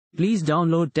Please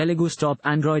download Telugu's top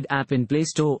Android app in Play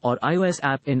Store or iOS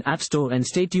app in App Store and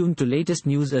stay tuned to latest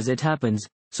news as it happens.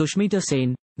 Sushmita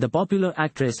Sen, the popular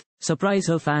actress, surprised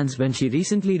her fans when she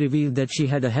recently revealed that she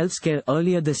had a health scare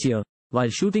earlier this year. While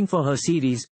shooting for her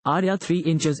series, Arya 3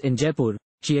 Inches in Jaipur,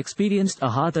 she experienced a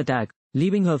heart attack,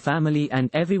 leaving her family and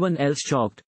everyone else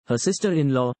shocked. Her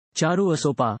sister-in-law, Charu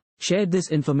Asopa, shared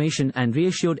this information and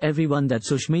reassured everyone that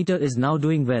Sushmita is now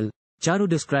doing well. Charu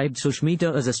described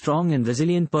Sushmita as a strong and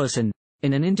resilient person.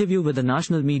 In an interview with the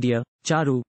national media,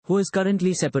 Charu, who is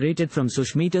currently separated from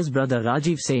Sushmita's brother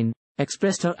Rajeev Sen,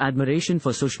 expressed her admiration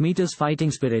for Sushmita's fighting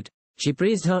spirit. She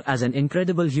praised her as an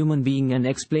incredible human being and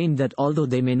explained that although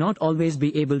they may not always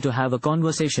be able to have a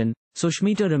conversation,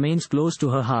 Sushmita remains close to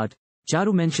her heart.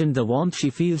 Charu mentioned the warmth she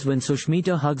feels when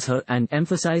Sushmita hugs her and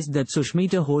emphasized that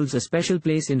Sushmita holds a special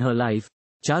place in her life.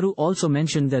 Charu also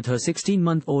mentioned that her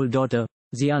 16-month-old daughter,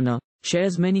 Ziana,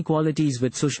 shares many qualities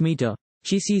with Sushmita.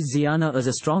 She sees Ziana as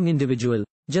a strong individual,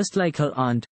 just like her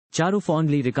aunt. Charu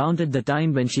fondly recounted the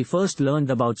time when she first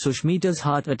learned about Sushmita's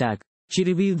heart attack. She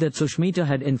revealed that Sushmita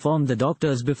had informed the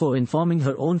doctors before informing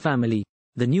her own family.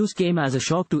 The news came as a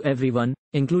shock to everyone,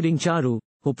 including Charu,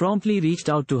 who promptly reached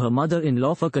out to her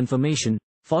mother-in-law for confirmation.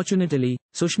 Fortunately,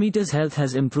 Sushmita's health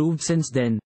has improved since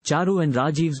then. Charu and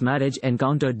Rajeev's marriage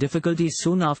encountered difficulties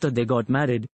soon after they got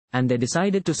married, and they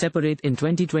decided to separate in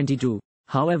 2022.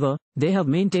 However, they have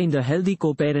maintained a healthy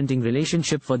co-parenting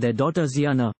relationship for their daughter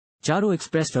Ziana. Charu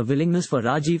expressed her willingness for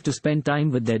Rajeev to spend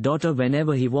time with their daughter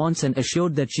whenever he wants and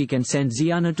assured that she can send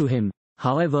Ziana to him.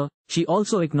 However, she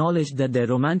also acknowledged that their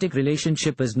romantic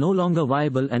relationship is no longer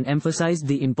viable and emphasized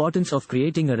the importance of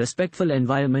creating a respectful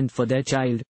environment for their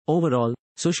child. Overall,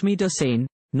 Sushmita Sen,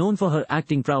 known for her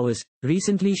acting prowess,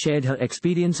 recently shared her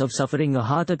experience of suffering a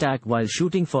heart attack while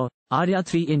shooting for Arya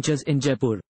 3 Inches in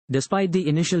Jaipur. Despite the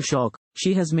initial shock,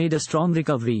 she has made a strong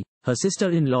recovery. Her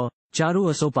sister-in-law, Charu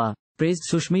Asopa, praised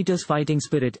Sushmita's fighting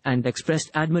spirit and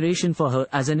expressed admiration for her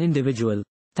as an individual.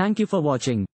 Thank you for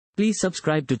watching. Please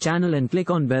subscribe to channel and click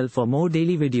on bell for more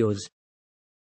daily videos.